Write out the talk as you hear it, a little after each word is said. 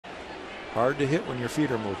Hard to hit when your feet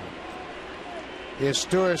are moving. Here's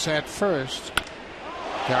Stewart at first.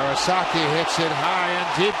 Kawasaki hits it high and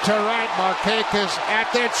deep to right. Markakis at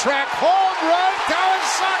their track. Home run,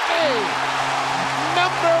 Kawasaki!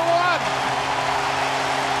 Number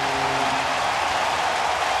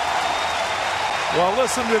 1. Well,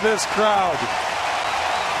 listen to this crowd.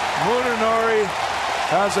 Munenori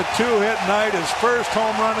has a 2-hit night, his first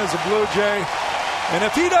home run as a Blue Jay. And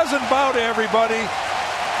if he doesn't bow to everybody,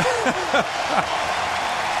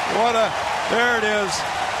 there it is.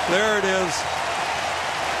 There it is.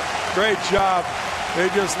 Great job. They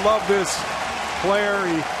just love this player.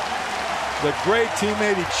 The great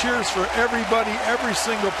teammate. He cheers for everybody, every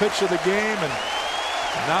single pitch of the game. And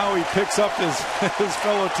now he picks up his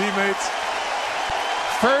fellow teammates.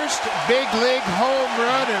 First big league home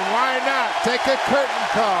run, and why not take a curtain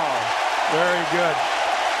call? Very good.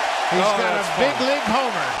 He's got a big league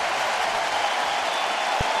homer.